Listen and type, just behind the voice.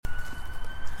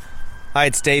Hi,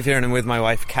 it's Dave here and I'm with my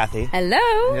wife Kathy. Hello.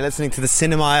 And you're listening to the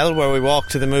Cinema Aisle, where we walk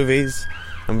to the movies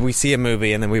and we see a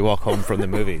movie and then we walk home from the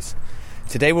movies.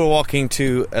 Today we're walking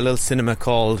to a little cinema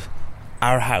called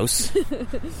Our House.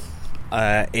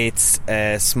 It's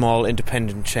a small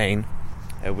independent chain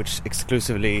which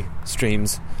exclusively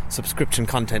streams subscription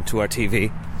content to our TV.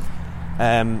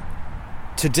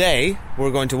 Today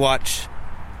we're going to watch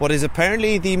what is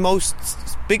apparently the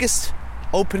biggest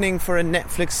opening for a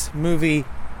Netflix movie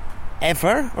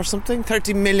ever or something.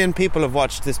 30 million people have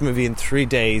watched this movie in 3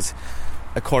 days,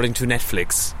 according to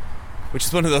Netflix, which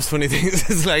is one of those funny things.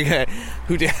 It's like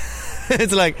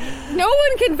it's like no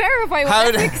one can verify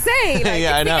what Netflix say. Like, yeah,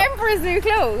 it's I know. The Emperor's New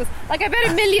Clothes. Like, I bet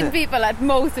 1 million people at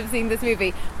most have seen this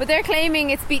movie, but they're claiming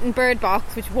it's beaten Bird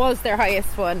Box, which was their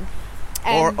highest one.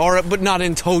 But not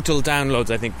in total downloads,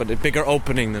 I think, but a bigger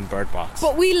opening than Bird Box.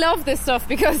 But we love this stuff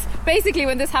because basically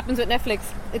when this happens with Netflix,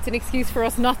 it's an excuse for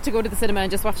us not to go to the cinema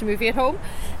and just watch a movie at home.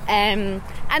 And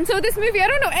so this movie, I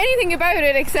don't know anything about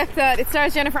it except that it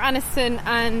stars Jennifer Aniston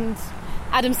and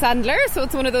Adam Sandler. So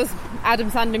it's one of those Adam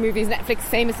Sandler movies. Netflix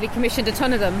famously commissioned a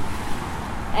ton of them.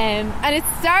 And it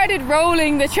started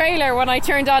rolling the trailer when I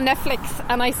turned on Netflix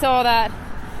and I saw that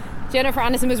Jennifer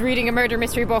Aniston was reading a murder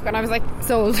mystery book and I was like,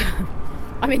 sold.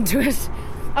 I'm into it.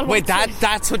 Wait,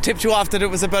 that's what tipped you off that it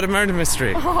was about a murder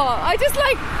mystery? I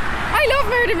love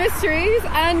murder mysteries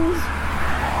and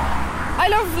I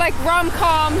love like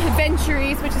rom-com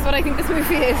adventures, which is what I think this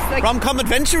movie is. Like, rom-com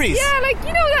adventures? Yeah, like,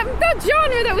 you know, that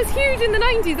genre that was huge in the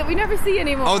 90s that we never see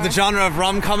anymore. Oh, the genre of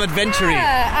rom-com adventure.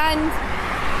 Yeah,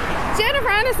 and Jennifer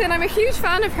Aniston, I'm a huge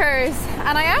fan of hers,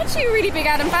 and I'm actually a really big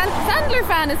Adam Sandler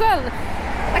fan as well.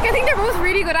 Like, I think they're both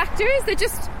really good actors.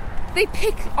 They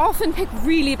often pick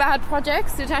really bad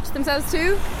projects to attach themselves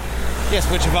to. Yes,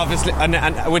 which have obviously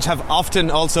and which have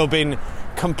often also been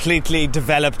completely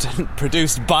developed and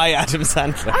produced by Adam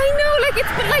Sandler. I know, but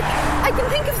I can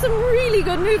think of some really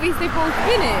good movies they've both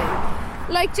been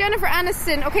in. Like Jennifer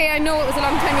Aniston, okay, I know it was a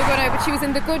long time ago now, but she was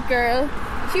in The Good Girl.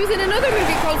 She was in another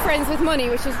movie called Friends with Money,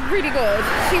 which was really good.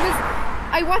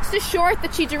 I watched a short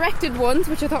that she directed once,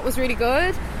 which I thought was really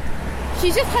good. She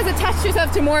just has attached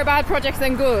herself to more bad projects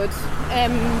than good.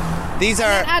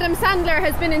 Adam Sandler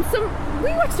has been in some. We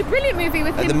watched a brilliant movie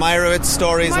with him. The Meyerowitz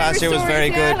Stories last year was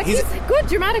very good. Like, he's a good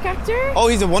dramatic actor. Oh,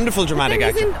 he's a wonderful dramatic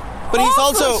actor. But he's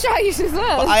also shite as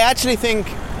well. I actually think,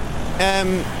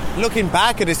 looking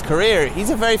back at his career, he's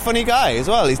a very funny guy as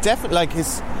well. He's definitely like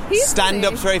his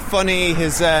stand-up's very funny.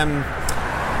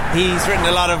 He's written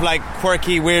a lot of like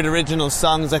quirky, weird, original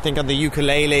songs. I think on the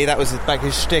ukulele. That was like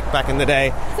his shtick back in the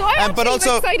day. So I'm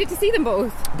excited to see them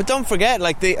both. But don't forget,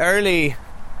 like the early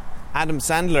Adam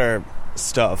Sandler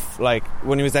stuff, like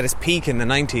when he was at his peak in the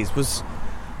 90s,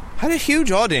 had a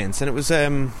huge audience, and it was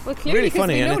really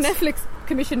funny. We know Netflix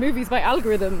commissioned movies by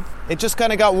algorithm. It just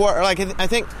kind of got worse. Like I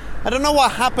think I don't know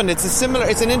what happened. It's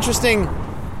an interesting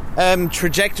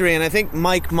trajectory, and I think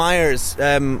Mike Myers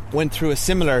went through a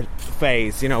similar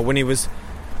phase, you know, when he was,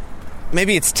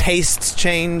 maybe its tastes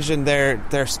change and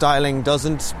their styling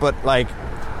doesn't, but like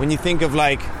when you think of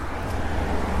like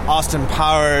Austin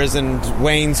Powers and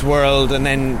Wayne's World, and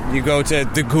then you go to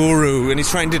The Guru and he's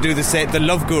trying to do the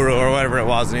Love Guru or whatever it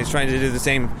was, and he's trying to do the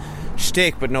same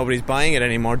shtick, but nobody's buying it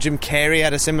anymore. Jim Carrey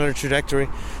had a similar trajectory,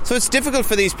 so it's difficult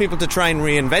for these people to try and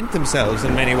reinvent themselves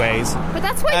in many ways. But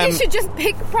that's why they should just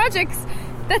pick projects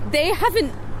that they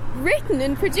haven't written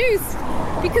and produced,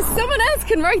 because someone else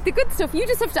can write the good stuff. You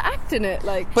just have to act in it.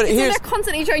 Like, but they're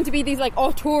constantly trying to be these like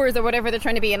auteurs or whatever they're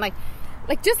trying to be, and like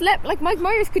just let Mike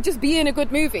Myers could just be in a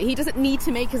good movie. He doesn't need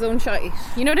to make his own shite.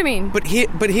 You know what I mean? But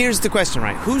here's the question,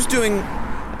 right? Who's doing,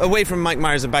 away from Mike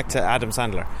Myers and back to Adam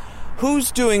Sandler,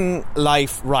 who's doing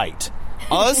life right?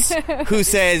 Us, who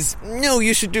says, no,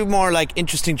 you should do more like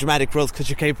interesting dramatic roles because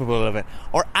you're capable of it?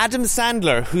 Or Adam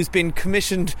Sandler, who's been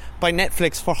commissioned by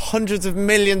Netflix for hundreds of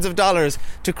millions of dollars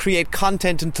to create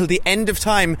content until the end of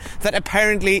time that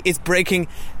apparently is breaking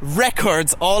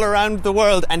records all around the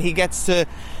world, and he gets to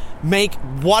make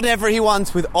whatever he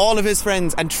wants with all of his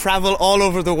friends and travel all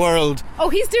over the world. Oh,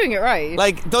 he's doing it right.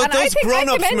 Like those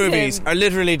grown-ups movies are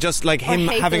literally just like him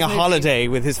having a holiday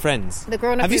with his friends. The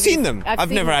grown-up Have you movies, seen them?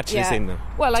 I've never actually seen them.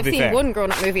 Well, I've seen one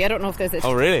grown-up movie. I don't know if there's a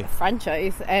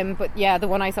franchise. But yeah, the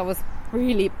one I saw was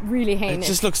really, really heinous. It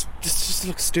just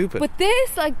looks stupid. But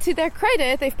this, like, to their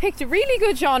credit, they've picked a really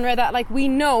good genre that, like, we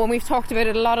know, and we've talked about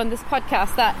it a lot on this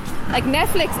podcast, that, like,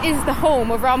 Netflix is the home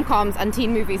of rom-coms and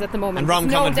teen movies at the moment. And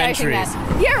rom-com adventures.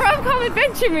 Yeah, rom-com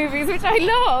adventure movies, which I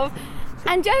love.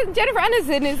 And Jennifer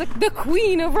Aniston is like the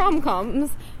queen of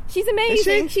rom-coms. She's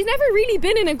amazing. She's never really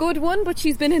been in a good one, but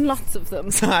she's been in lots of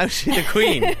them. So how's she the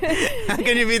queen? How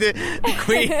can you be the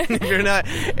queen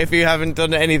if you haven't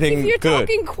done anything If you're good?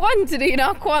 talking quantity,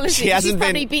 not quality, She hasn't she's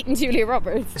probably beaten Julia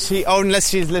Roberts. Unless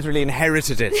she's literally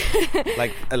inherited it,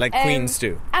 like queens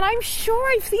do. And I'm sure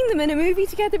I've seen them in a movie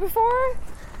together before.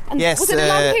 And Yes, was it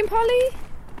Along Came Polly?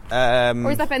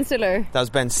 Or is that Ben Stiller? That was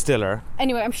Ben Stiller.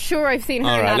 Anyway, I'm sure I've seen her.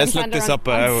 All and right, Adam let's look Sandler this up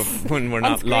when we're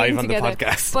not screen live on together. the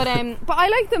podcast. But I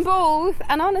like them both,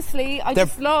 and honestly, I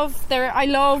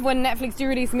love when Netflix do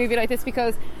release a movie like this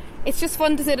because it's just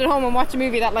fun to sit at home and watch a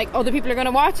movie that like other people are going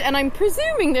to watch, and I'm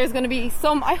presuming there's going to be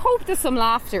I hope there's some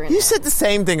laughter in it. You said the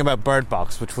same thing about Bird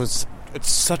Box, which was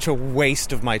such a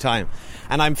waste of my time,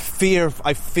 and I fear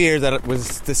that it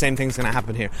was the same thing's going to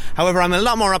happen here. However, I'm a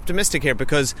lot more optimistic here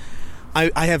because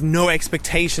I have no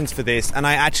expectations for this, and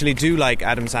I actually do like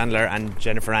Adam Sandler and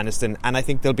Jennifer Aniston, and I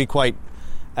think they'll be quite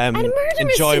enjoyable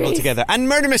mysteries together. And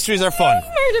murder mysteries are fun.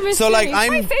 Murder mysteries. So like, my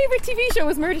favourite TV show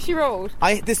was Murder, She Wrote.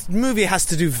 This movie has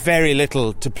to do very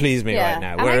little to please me right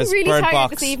now. And Whereas I'm really Bird tired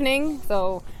Box, this evening,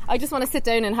 so I just want to sit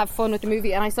down and have fun with the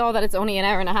movie. And I saw that it's only an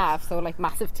hour and a half, so like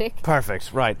massive tick.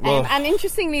 perfect, right? Well, And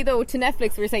interestingly, though, to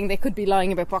Netflix, we're saying they could be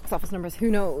lying about box office numbers. Who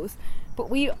knows? But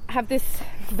we have this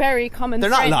very common. they're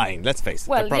not trend. lying. Let's face it.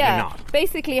 Well, they're probably not.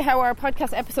 Basically, how our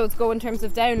podcast episodes go in terms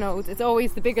of downloads, it's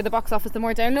always the bigger the box office, the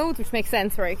more downloads, which makes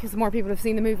sense, right? Because the more people have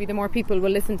seen the movie, the more people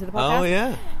will listen to the podcast. Oh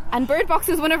yeah. And Bird Box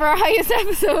is one of our highest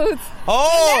episodes.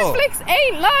 Oh. Netflix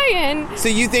ain't lying. So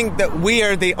you think that we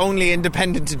are the only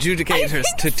independent adjudicators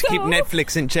to so. keep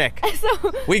Netflix in check?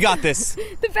 So We got this.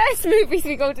 the best movies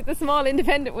we go to the small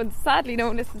independent ones. Sadly, no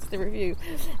one listens to the review.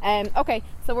 Okay,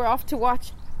 so we're off to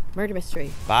watch Murder Mystery.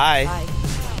 Bye. Bye.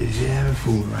 Did you ever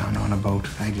fool around on a boat?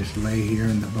 I just lay here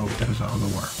and the boat does all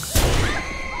the work.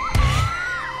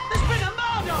 There's been a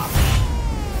murder!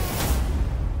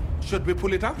 Should we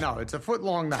pull it out? No, it's a foot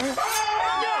long now. Will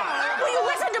you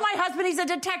listen to my husband? He's a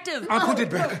detective. I'll put it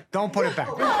back. Don't put it back.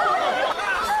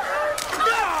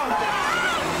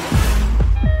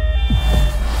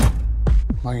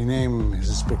 My name is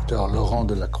Inspector Laurent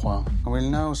Delacroix. I will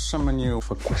now summon you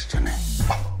for questioning.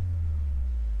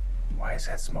 Why is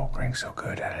that smoke ring so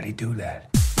good? How did he do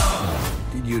that?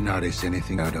 Did you notice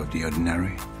anything out of the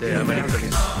ordinary? They're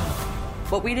Americans.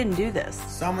 But we didn't do this.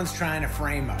 Someone's trying to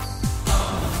frame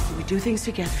us. We do things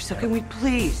together, so can we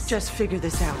please just figure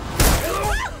this out?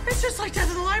 It's just like death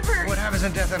in the library. What happens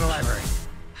in Death in the Library?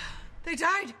 They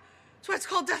died. That's why it's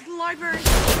called Death in the Library.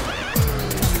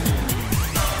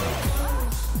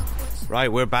 Right,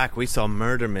 we're back. We saw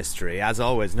Murder Mystery. As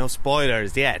always, no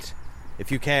spoilers yet. If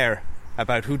you care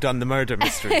about who done the murder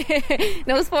mystery.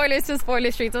 No spoilers to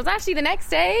Spoiler Street. So it's actually the next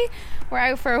day. We're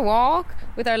out for a walk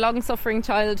with our long-suffering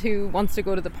child who wants to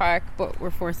go to the park, but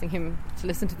we're forcing him to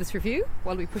listen to this review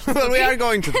while we push this Well, we button. are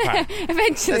going to the park.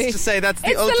 Eventually. Let's just say that's the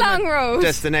It's the ultimate long road.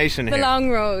 destination The here. long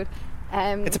road.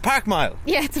 It's a park mile.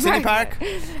 Yeah, it's a City park.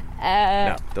 park.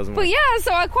 No, doesn't work. But yeah,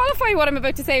 so I'll qualify what I'm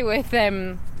about to say with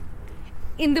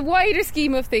in the wider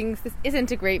scheme of things, this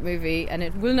isn't a great movie and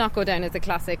it will not go down as a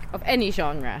classic of any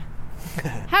genre.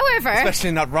 However, Especially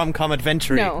not rom-com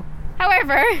adventure. no.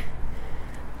 However,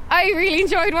 I really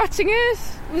enjoyed watching it.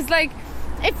 It was like,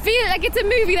 it feels like it's a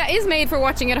movie that is made for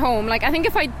watching at home. Like, I think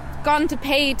if I'd gone to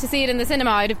pay to see it in the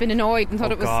cinema, I'd have been annoyed and thought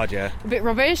Oh, it was God, yeah. a bit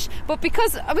rubbish. But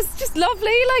because it was just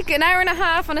lovely, like an hour and a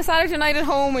half on a Saturday night at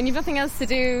home when you've nothing else to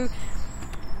do.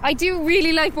 I do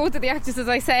really like both of the actors, as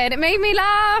I said. It made me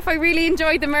laugh. I really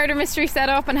enjoyed the murder mystery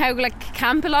setup and how like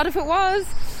camp a lot of it was.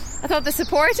 I thought the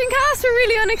supporting cast were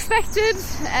really unexpected.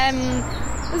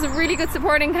 It was a really good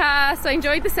supporting cast. I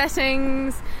enjoyed the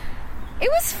settings. It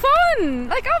was fun.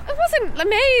 Like, it wasn't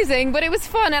amazing, but it was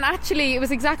fun, and actually it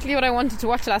was exactly what I wanted to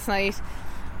watch last night.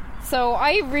 So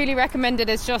I really recommend it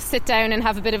as just sit down and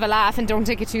have a bit of a laugh and don't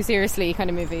take it too seriously kind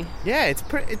of movie. Yeah, it's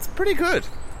pretty good.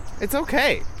 It's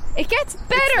okay. It gets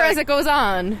better as it goes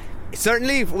on.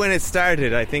 Certainly when it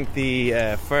started, I think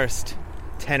the first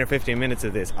 10 or 15 minutes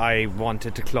of this, I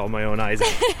wanted to claw my own eyes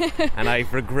out. And I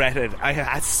regretted. I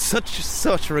had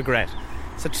such regret.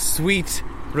 Such sweet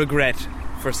regret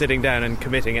for sitting down and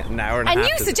committing it an hour and a half. And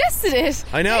you to suggested it.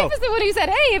 I know. Dave was the one who said,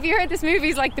 hey, have you heard this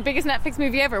movie's like the biggest Netflix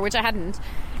movie ever? Which I hadn't.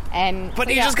 But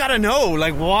you just gotta know,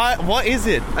 like, what is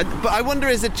it? But I wonder,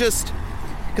 is it just...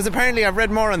 Because apparently, I've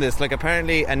read more on this, like,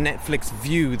 apparently a Netflix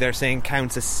view, they're saying,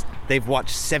 counts as they've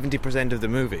watched 70% of the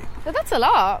movie. But that's a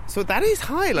lot. So that is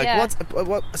high. Like, Yeah.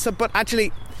 but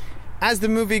actually, as the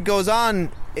movie goes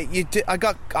on,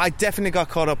 I definitely got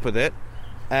caught up with it.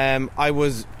 I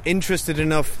was interested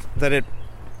enough that it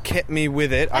kept me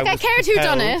with it. Like, I cared who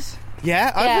done it.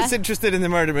 Yeah, I Yeah. was interested in the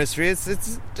murder mystery.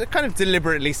 It's kind of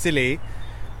deliberately silly.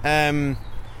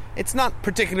 It's not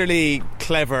particularly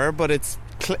clever, but it's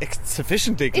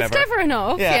sufficiently clever. It's clever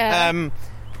enough. Yeah.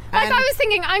 Like, and I was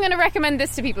thinking, I'm going to recommend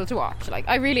this to people to watch. Like,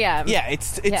 I really am. Yeah,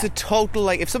 it's a total,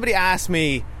 like, if somebody asked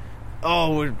me,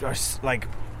 we're like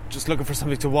just looking for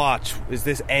something to watch, is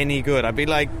this any good? I'd be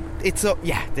like, it's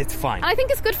fine. And I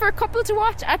think it's good for a couple to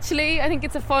watch, actually. I think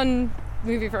it's a fun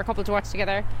movie for a couple to watch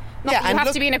together. Not that you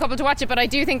have to be in a couple to watch it, but I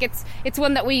do think it's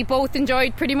one that we both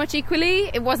enjoyed pretty much equally.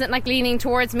 It wasn't like leaning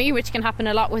towards me, which can happen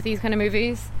a lot with these kind of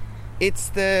movies. I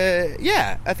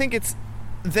think it's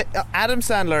Adam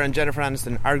Sandler and Jennifer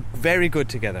Aniston are very good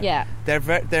together. Yeah,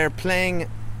 they're playing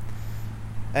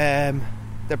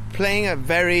a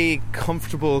very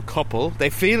comfortable couple. They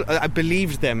feel, I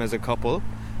believed them as a couple.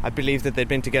 I believe that they'd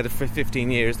been together for 15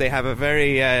 years. They have a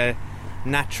very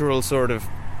natural sort of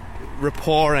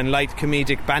rapport and light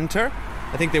comedic banter.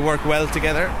 I think they work well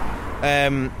together.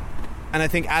 And I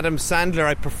think Adam Sandler,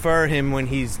 I prefer him when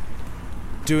he's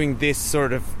doing this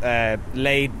sort of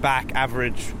laid back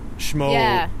average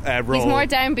schmo role. He's more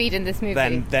downbeat in this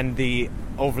movie than the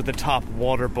over the top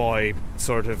water boy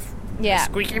sort of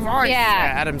squeaky voice.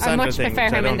 Adam Sandler I much thing,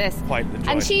 prefer him in this. Quite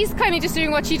enjoy. And she's kind of just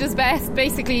doing what she does best.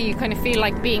 Basically, you kind of feel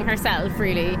like being herself,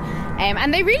 really.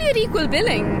 And they really had equal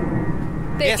billing.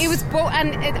 It was both,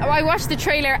 and I watched the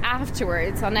trailer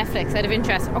afterwards on Netflix out of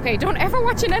interest. Okay, don't ever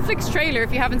watch a Netflix trailer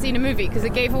if you haven't seen a movie, because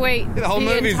it gave away the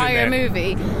entire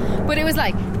movie. But it was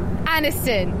like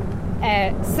Aniston,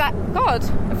 God,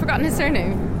 I've forgotten his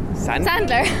surname.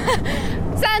 Sandler,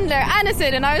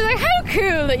 Aniston, and I was like, how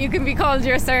cool that you can be called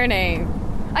your surname.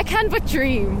 I can but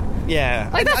dream.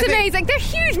 Yeah, like that's amazing. They're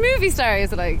huge movie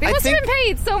stars. Like they must have been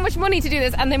paid so much money to do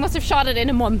this, and they must have shot it in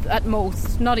a month at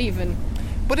most, not even.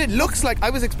 But it looks like, I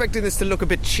was expecting this to look a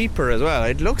bit cheaper as well.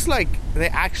 It looks like they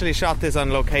actually shot this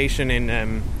on location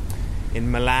in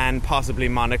Milan, possibly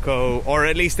Monaco, or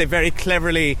at least they very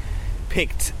cleverly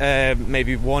picked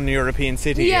maybe one European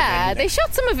city. Yeah, they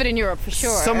shot some of it in Europe for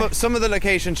sure. Some of the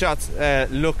location shots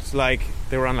looked like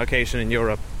they were on location in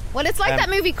Europe. Well, it's like that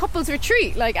movie Couples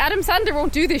Retreat. Like, Adam Sandler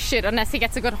won't do this shit unless he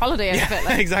gets a good holiday out of it.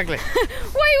 Like. Exactly.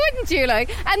 Why wouldn't you? Like,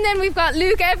 and then we've got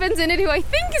Luke Evans in it, who I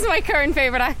think is my current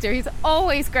favourite actor. He's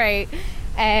always great.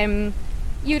 You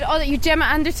Gemma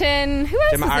Anderton. Who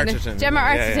else was in it? Gemma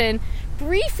Arterton. Yeah.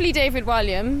 Briefly David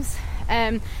Walliams.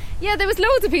 There was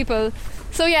loads of people.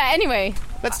 So yeah. Anyway,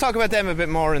 let's talk about them a bit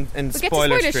more in Spoiler Street. Get to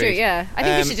Spoiler Street. Yeah, I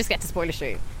think we should just get to Spoiler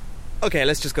Street. Okay,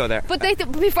 let's just go there. But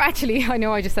before, actually, I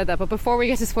know I just said that, but before we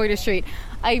get to Spoiler Street,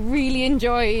 I really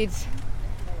enjoyed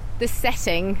the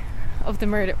setting of the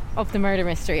murder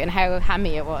mystery and how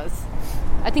hammy it was.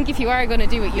 I think if you are going to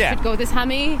do it, you should go this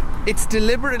hammy. It's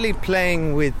deliberately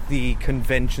playing with the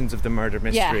conventions of the murder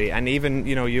mystery, and even,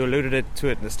 you alluded to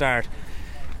it in the start.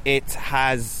 It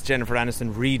has Jennifer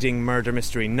Aniston reading murder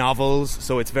mystery novels,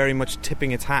 so it's very much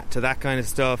tipping its hat to that kind of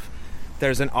stuff.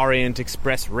 There's an Orient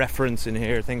Express reference in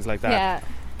here, things like that. Yeah.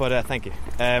 But thank you.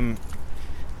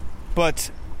 But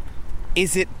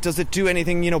does it do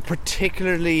anything,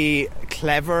 particularly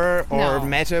clever or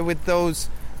meta with those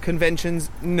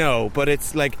conventions? No, but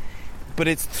it's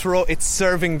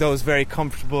serving those very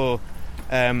comfortable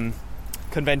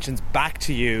conventions back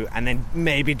to you, and then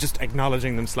maybe just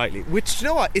acknowledging them slightly, which,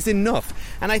 is enough.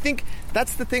 And I think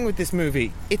that's the thing with this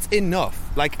movie. It's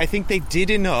enough. Like, I think they did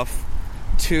enough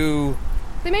to...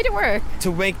 They made it work.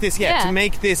 To make this, to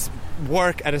make this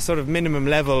work at a sort of minimum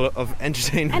level of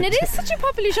entertainment. And it is such a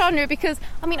popular genre because,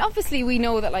 obviously we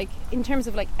know that, like, in terms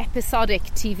of, like, episodic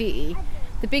TV,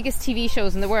 the biggest TV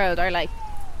shows in the world are, like,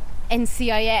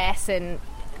 NCIS and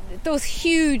those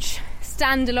huge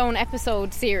standalone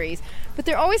episode series. But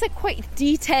they're always, like, quite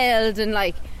detailed and,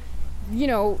 like,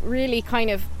 really kind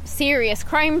of serious,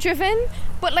 crime-driven.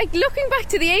 But, like, looking back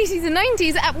to the 80s and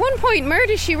 90s, at one point,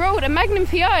 Murder, She Wrote and Magnum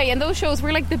P.I. and those shows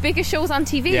were, like, the biggest shows on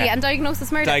TV, and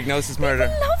Diagnosis Murder. People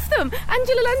love them.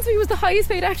 Angela Lansbury was the highest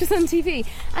paid actress on TV.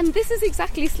 And this is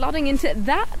exactly slotting into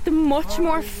that, the much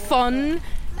more fun,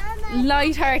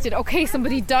 light-hearted, okay,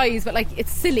 somebody dies, but, like,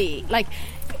 it's silly. Like...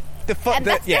 That's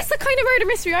the kind of murder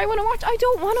mystery I want to watch. I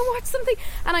don't want to watch something,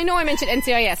 and I know I mentioned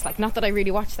NCIS, like, not that I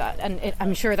really watch that, and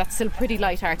I'm sure that's still pretty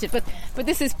light-hearted, but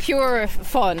this is pure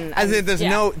fun. As in, there's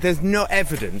no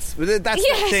evidence. That's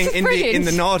the thing. In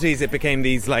the noughties, it became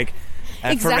these, like,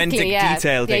 forensic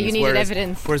detail things. You needed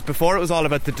evidence. Whereas before, it was all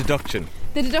about the deduction.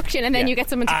 the deduction, and then you get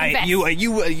someone to confess.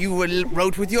 You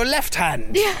wrote with your left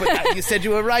hand, but you said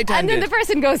you were right-handed. And then the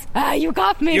person goes, you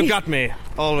got me. You got me,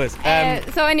 always.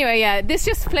 So anyway, this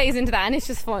just plays into that, and it's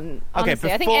just fun, honestly.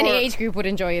 Okay, I think any age group would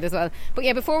enjoy it as well. But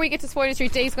yeah, before we get to Spoiler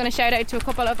Street, Dave's going to shout out to a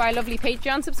couple of our lovely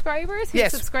Patreon subscribers who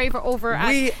subscribe over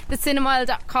at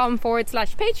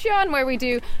thecinemile.com/Patreon, where we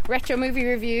do retro movie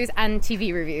reviews and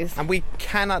TV reviews. And we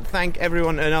cannot thank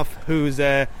everyone enough who's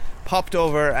popped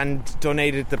over and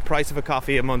donated the price of a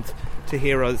coffee a month to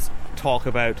hear us talk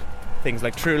about things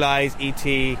like True Lies,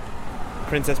 E.T.,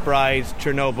 Princess Bride,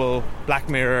 Chernobyl, Black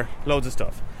Mirror, loads of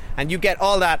stuff. And you get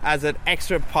all that as an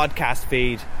extra podcast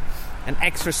feed, an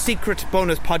extra secret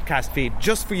bonus podcast feed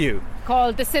just for you.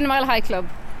 Called the Cinemile High Club.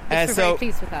 We're very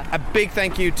pleased with that. A big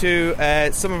thank you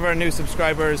to some of our new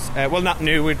subscribers. Well, not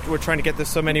new, we're trying to get this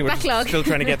so many, we're just still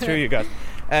trying to get through you guys.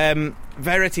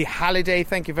 Verity Halliday,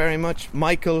 thank you very much.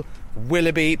 Michael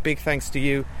Willoughby, big thanks to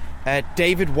you.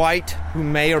 David White, who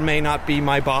may or may not be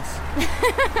my boss.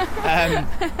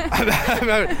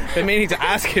 I've been meaning to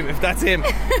ask him if that's him.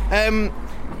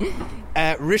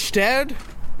 Rishterd,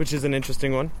 which is an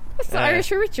interesting one. What's the Irish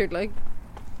for Richard, like?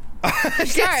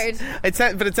 Yes.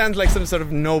 But it sounds like some sort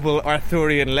of noble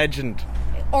Arthurian legend.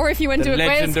 Or if you went to a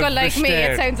Gael school like me,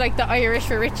 it sounds like the Irish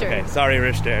for Richard. Okay, sorry,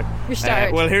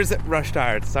 Rishterd. Well, here's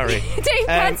Rishterd, sorry. Dave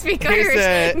can't speak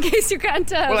Irish, in case you can't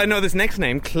tell. Well, I know this next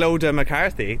name, Clodagh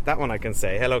McCarthy. That one I can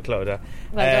say. Hello, Clodagh.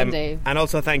 Well done, Dave. And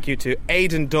also thank you to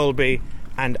Aidan Dolby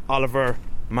and Oliver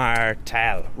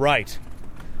Martell. Right.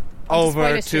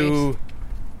 Over to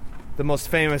the most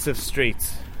famous of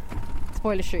streets.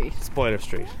 Spoiler Street. Spoiler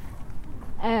Street.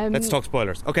 Let's talk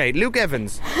spoilers. Okay, Luke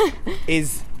Evans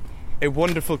is a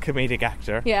wonderful comedic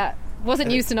actor. Yeah,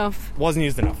 wasn't used enough. Wasn't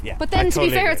used enough, yeah. But then, to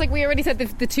be fair, it's like we already said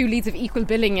the two leads of equal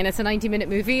billing, and it's a 90-minute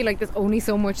movie. Like, there's only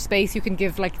so much space you can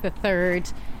give, like, the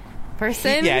third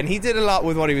person. And he did a lot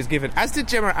with what he was given. As did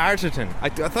Gemma Arterton. I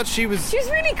thought she was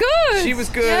really good. She was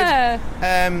good. Yeah.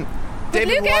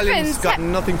 David Walliams got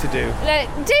nothing to do.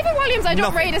 David Walliams I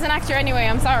don't rate as an actor anyway,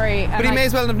 I'm sorry. But he may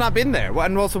as well have not been there.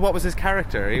 And also, what was his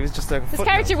character? He was just a His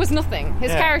character was nothing.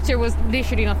 His character was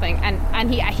literally nothing.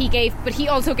 And he gave, but he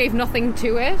also gave nothing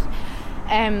to it.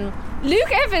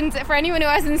 Luke Evans, for anyone who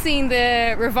hasn't seen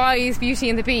the revised Beauty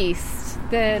and the Beast,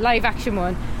 the live action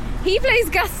one, he plays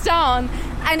Gaston,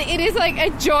 and it is like a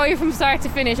joy from start to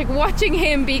finish. Like, watching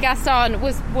him be Gaston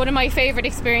was one of my favourite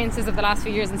experiences of the last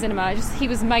few years in cinema. He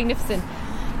was magnificent.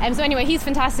 So anyway, he's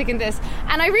fantastic in this,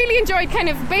 and I really enjoyed kind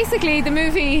of basically the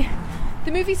movie.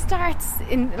 The movie starts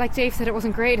in, like Dave said, it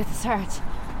wasn't great at the start,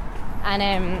 and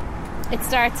it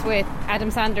starts with Adam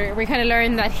Sandler. We kind of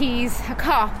learn that he's a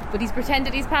cop, but he's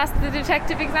pretended he's passed the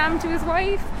detective exam to his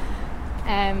wife.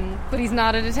 But he's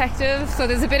not a detective, so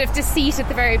there's a bit of deceit at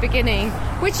the very beginning,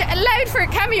 which allowed for a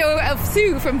cameo of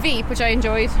Sue from Veep, which I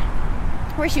enjoyed,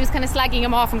 where she was kind of slagging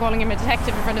him off and calling him a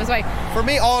detective in front of his wife. For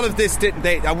me, all of this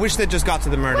I wish they just got to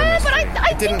the murder mystery. But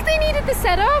I think they needed the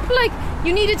setup. Like,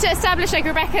 you needed to establish, like,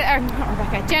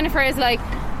 Jennifer is like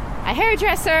a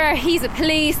hairdresser, he's a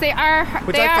police, they are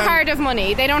hard of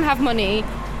money, they don't have money.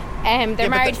 They're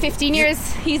married 15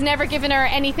 years. He's never given her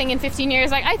anything in 15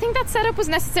 years. Like, I think that setup was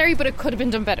necessary, but it could have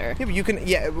been done better. Yeah, but you can.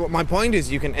 Yeah, my point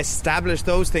is, you can establish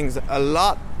those things a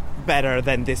lot better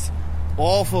than this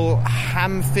awful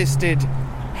ham-fisted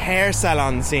hair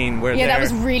salon scene where that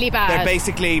was really bad. They're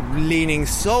basically leaning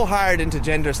so hard into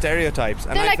gender stereotypes.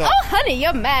 And they're like, oh honey,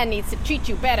 your man needs to treat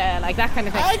you better, like that kind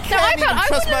of thing. I can't even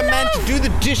trust my man to do the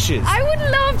dishes. I would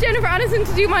love Jennifer Aniston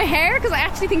to do my hair, because I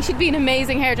actually think she'd be an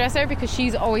amazing hairdresser, because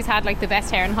she's always had like the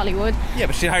best hair in Hollywood. Yeah,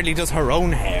 but she hardly does her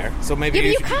own hair, so maybe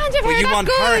you can't have hair you that want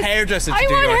good. Her hairdresser to do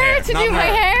your hair. I want her to do my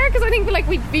hair, because I think like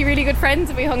we'd be really good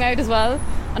friends if we hung out as well.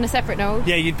 On a separate note.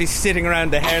 Yeah, you'd be sitting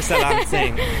around the hair salon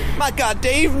saying, my God,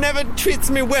 Dave never treats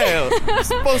me well. I'm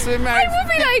supposed to be married. I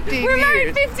would be like, we're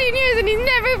married 15 years and he's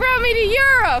never brought me to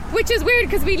Europe, which is weird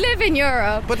because we live in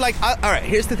Europe. But like, alright,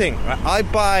 here's the thing. I'll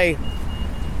buy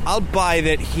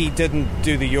that he didn't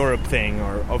do the Europe thing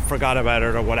or forgot about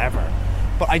it or whatever.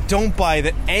 But I don't buy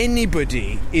that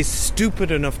anybody is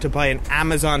stupid enough to buy an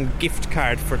Amazon gift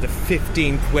card for the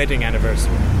 15th wedding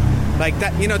anniversary. Like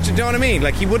that, do you know what I mean?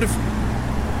 Like, he would have...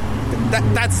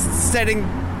 That's setting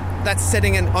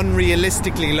an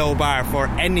unrealistically low bar for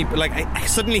any. Like,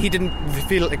 suddenly he didn't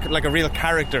feel like a real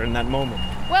character in that moment.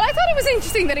 Well, I thought it was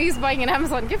interesting that he was buying an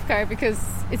Amazon gift card because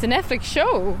it's a Netflix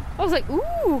show. I was like,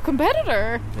 ooh,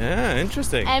 competitor. Yeah,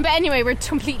 interesting. But anyway, we're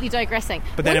completely digressing.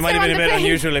 But then it might have been a bit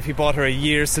unusual if he bought her a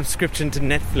year's subscription to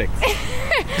Netflix.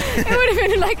 It would have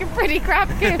been like a pretty crap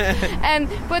gift.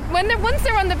 But once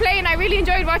they're on the plane, I really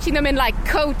enjoyed watching them in like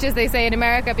coach, as they say in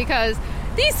America, because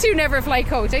these two never fly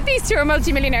coach. Like, these two are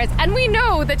multimillionaires, and we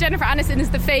know that Jennifer Aniston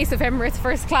is the face of Emirates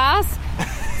First Class.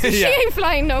 So she ain't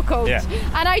flying no coach. Yeah.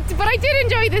 But I did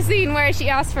enjoy the scene where she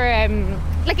asked for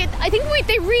I think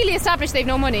they really established they've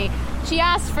no money. She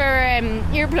asked for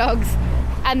earplugs,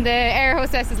 and the air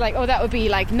hostess is like, oh, that would be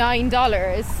like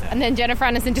 $9, and then Jennifer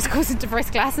Aniston just goes into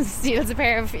first class and steals a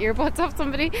pair of earbuds off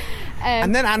somebody.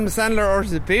 And then Adam Sandler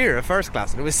orders a beer at first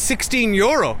class, and it was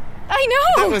 €16. I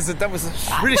know. That was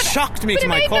really shocked me to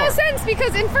my core. But it made no sense,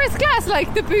 because in first class,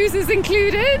 like, the booze is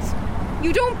included.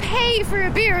 You don't pay for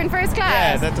a beer in first class.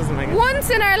 Yeah, that doesn't make sense. Once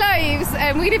in our lives,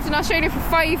 we lived in Australia for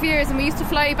 5 years, and we used to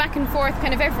fly back and forth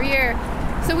kind of every year.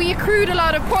 So we accrued a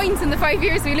lot of points in the 5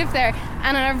 years we lived there.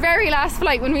 And on our very last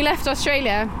flight, when we left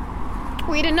Australia,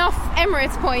 we had enough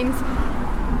Emirates points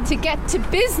to get to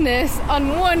business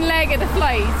on one leg of the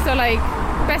flight. So, like,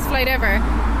 best flight ever.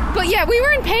 But yeah, we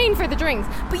weren't paying for the drinks.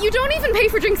 But you don't even pay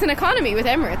for drinks in economy with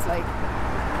Emirates, like.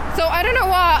 So I don't know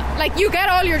what, like, you get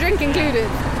all your drink included.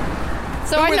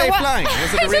 So Who I were know they what, flying?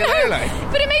 Was it a I real don't know.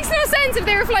 airline? But it makes no sense if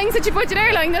they were flying such a budget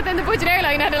airline that then the budget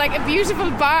airline had like a beautiful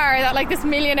bar that like this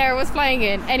millionaire was flying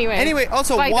in. Anyway,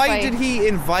 also, why did he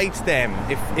invite them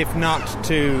if not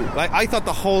to... Like, I thought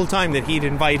the whole time that he'd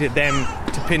invited them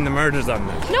to pin the murders on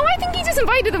them. No, I think he just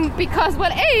invited them because,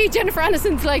 well, A, Jennifer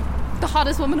Aniston's like the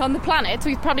hottest woman on the planet, so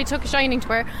he probably took a shining to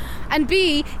her, and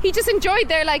B, he just enjoyed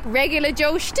their like regular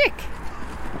Joe shtick.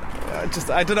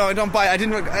 I don't know. I don't buy. I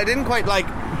didn't quite like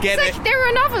get It's like they were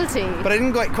a novelty. But I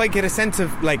didn't quite get a sense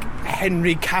of like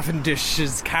Henry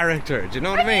Cavendish's character. Do you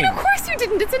know what I mean? Of course you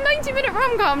didn't. It's a 90-minute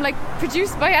rom-com, like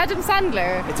produced by Adam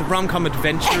Sandler. It's a rom-com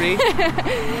adventure-y.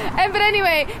 But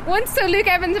anyway, once Luke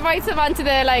Evans invites him onto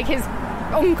his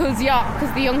uncle's yacht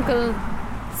because the uncle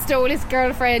stole his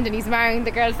girlfriend and he's marrying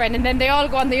the girlfriend, and then they all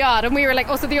go on the yacht, and we were like,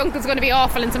 oh, so the uncle's going to be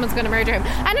awful and someone's going to murder him,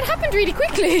 and it happened really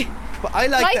quickly. But I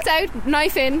like lights out,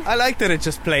 knife in. I like that it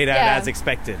just played out as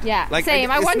expected. Yeah, like,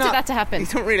 same. I wanted that to happen. You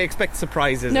don't really expect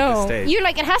surprises no. at this stage. You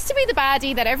like, it has to be the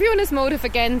baddie that everyone is motive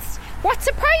against. What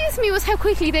surprised me was how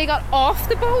quickly they got off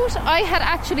the boat. I had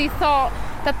actually thought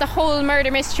that the whole murder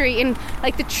mystery, in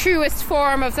like the truest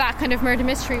form of that kind of murder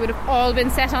mystery, would have all been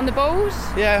set on the boat.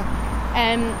 Yeah.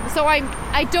 So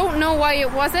I don't know why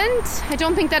it wasn't. I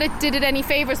don't think that it did it any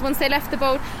favours once they left the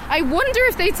boat. I wonder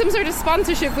if they had some sort of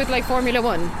sponsorship with like Formula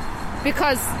 1.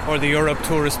 Or the Europe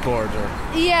Tourist Board.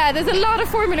 Yeah, there's a lot of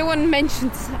Formula 1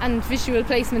 mentions and visual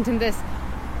placement in this.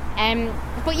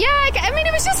 But yeah, I mean,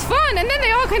 it was just fun. And then they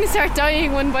all kind of start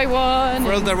dying one by one.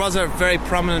 Well, there was a very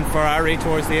prominent Ferrari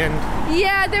towards the end.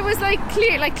 Yeah, there was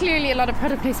clearly a lot of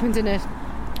product placement in it.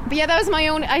 But yeah, that was my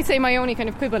only kind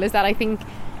of quibble, is that I think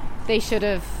they should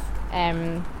have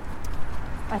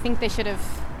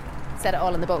set it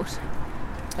all on the boat.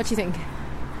 What do you think?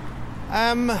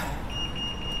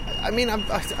 I mean,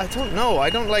 I don't know.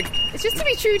 I don't like... It's just to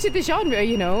be true to the genre,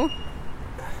 you know.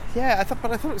 Yeah, I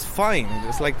thought it was fine. It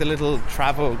was like the little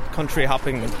travel, country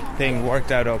hopping thing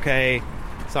worked out okay.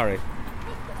 Sorry.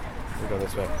 We'll go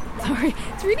this way. Sorry.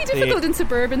 It's really difficult in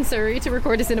suburban Surrey to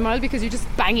record a cinema because you're just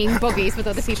banging buggies with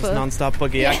other people. Just non-stop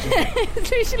buggy action.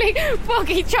 It's literally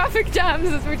buggy traffic jams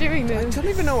as we're doing this. I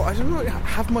don't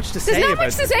have much to say about it. There's not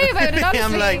much to say about it, honestly.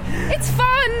 I'm like... It's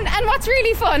fun, and what's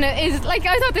really fun is, like,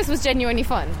 I thought this was genuinely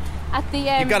fun.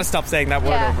 You've got to stop saying that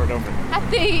word over and over.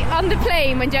 On the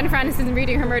plane, when Jennifer Aniston's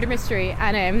reading her murder mystery,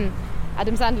 and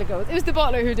Adam Sandler goes, it was the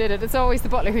butler who did it. It's always the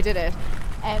butler who did it.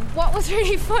 What was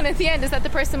really fun at the end is that the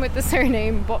person with the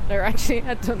surname Butler actually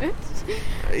had done it.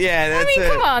 Yeah, that's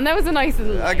come on, that was a nice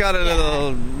little... I got a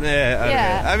little...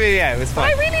 Yeah. I mean, yeah, it was fun.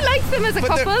 I really liked them as a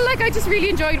couple. Like, I just really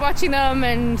enjoyed watching them,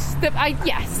 and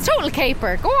it's total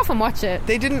caper. Go off and watch it.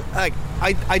 They didn't... Like,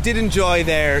 I did enjoy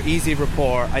their easy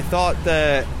rapport. I thought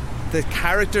the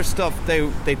character stuff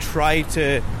they tried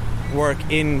to work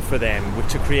in for them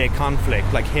to create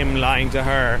conflict, like him lying to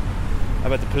her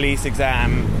about the police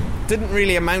exam, didn't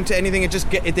really amount to anything. It just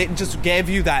gave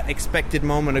you that expected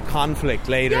moment of conflict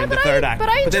later in the third act.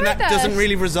 But then that doesn't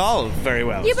really resolve very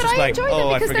well. Yeah, it's but just I enjoyed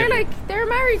them because they're a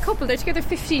married couple. They're together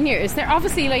 15 years. They're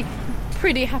obviously like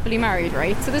pretty happily married,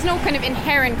 right? So there's no kind of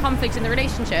inherent conflict in the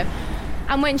relationship.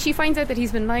 And when she finds out that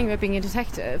he's been lying about being a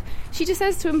detective, she just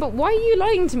says to him, but why are you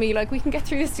lying to me? Like, we can get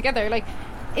through this together. Like,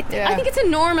 I think it's a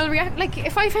normal reaction. Like,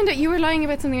 if I found out you were lying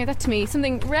about something like that to me,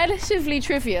 something relatively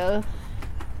trivial,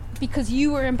 because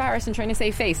you were embarrassed and trying to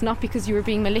save face, not because you were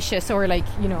being malicious or, like,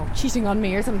 you know, cheating on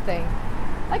me or something.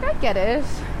 Like, I get it.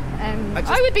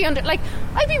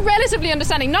 I'd be relatively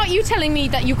understanding. Not you telling me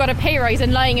that you got a pay rise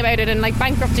and lying about it and like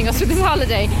bankrupting us for this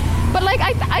holiday. But like,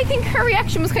 I think her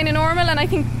reaction was kind of normal, and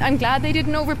I'm glad they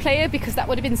didn't overplay it, because that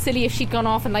would have been silly if she'd gone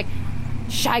off and like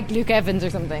shagged Luke Evans or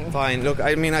something. Fine. Look,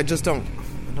 I mean, I just don't.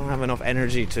 don't have enough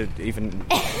energy to even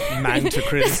mount to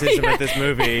criticism at this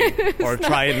movie or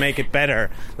try and make it better.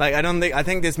 Like, I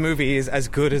think this movie is as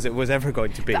good as it was ever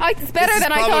going to be. It's better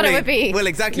than I thought it would be. Well,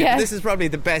 exactly. Yeah. This is probably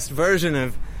the best version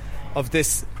of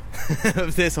this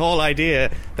of this whole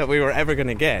idea that we were ever going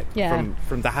to get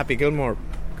from the Happy Gilmore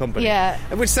company. Yeah.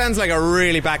 Which sounds like a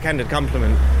really backhanded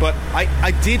compliment, but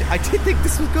I did think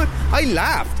this was good. I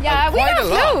laughed. Yeah, we quite laughed a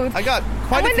lot. loads. I got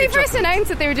quite and a when few they first chuckles. announced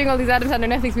that they were doing all these Adam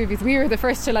Sandler Netflix movies, we were the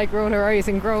first to like roll our eyes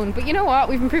and groan. But you know what?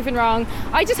 We've been proven wrong.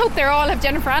 I just hope they all have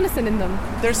Jennifer Aniston in them.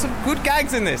 There's some good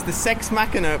gags in this. The Sex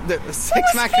Machina one got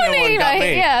funny,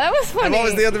 me. Yeah, that was funny. And what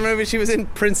was the other movie she was in?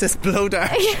 Princess Blow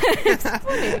Dart. It's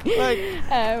funny.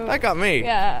 That got me.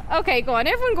 Yeah. Okay, go on.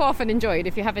 Everyone go off and enjoy it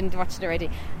if you haven't watched it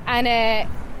already. And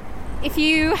if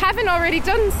you haven't already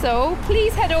done so,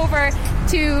 please head over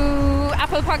to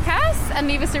Apple Podcasts and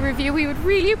leave us a review. We would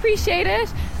really appreciate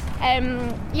it.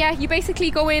 You basically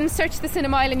go in, search the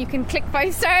Cinemile, and you can click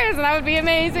 5 stars, and that would be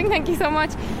amazing. Thank you so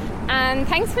much. And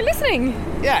thanks for listening.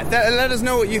 Yeah, let us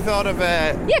know what you thought of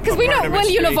because we know, well,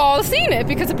 you'll have all seen it,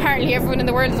 because apparently everyone in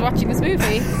the world is watching this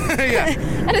movie. Yeah.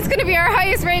 And it's going to be our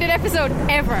highest rated episode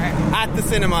ever. At the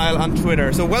Cinemile on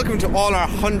Twitter. So welcome to all our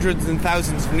hundreds and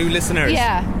thousands of new listeners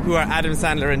who are Adam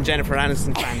Sandler and Jennifer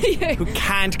Aniston fans who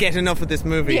can't get enough of this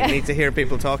movie and need to hear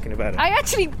people talking about it. I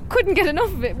actually couldn't get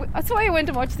enough of it. That's why I went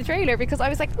and watched the trailer, because I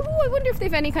was like, I wonder if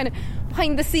they've any kind of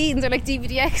behind the scenes or like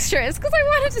DVD extras, because I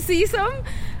wanted to see some.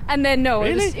 And then no,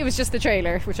 really? it was just the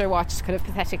trailer, which I watched kind of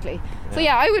pathetically. So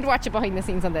yeah, I would watch it behind the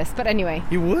scenes on this. But anyway,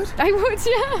 you would? I would,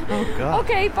 yeah. Oh God.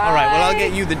 Okay, bye. All right, well, I'll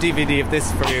get you the DVD of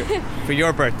this for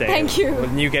your birthday. Thank you.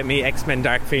 When you get me X-Men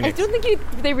Dark Phoenix. I don't think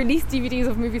they release DVDs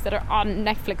of movies that are on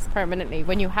Netflix permanently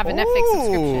when you have a Netflix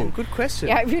subscription. Good question.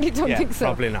 Yeah, I really don't think so.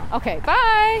 Probably not. Okay,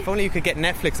 bye. If only you could get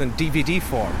Netflix on DVD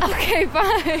form. Okay,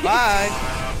 bye. Bye.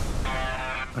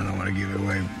 I don't want to give it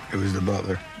away. It was the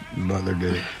butler. The butler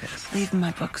did it. Leave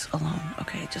my books alone,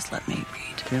 okay? Just let me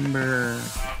read. Timber.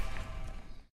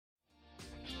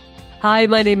 Hi,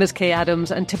 my name is Kay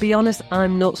Adams, and to be honest,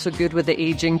 I'm not so good with the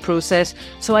ageing process,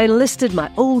 so I enlisted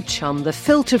my old chum, the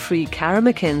filter-free Cara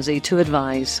McKenzie, to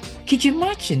advise. Could you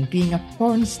imagine being a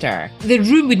porn star? The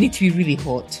room would need to be really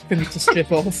hot for me to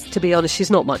strip off. To be honest,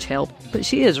 she's not much help, but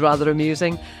she is rather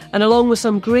amusing. And along with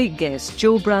some great guests,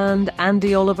 Joe Brand,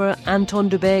 Andy Oliver,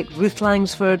 Anton Dubek, Ruth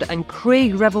Langsford and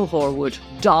Craig Revel-Horwood,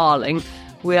 darling,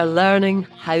 we are learning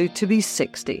how to be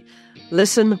 60.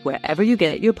 Listen wherever you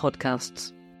get your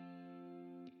podcasts.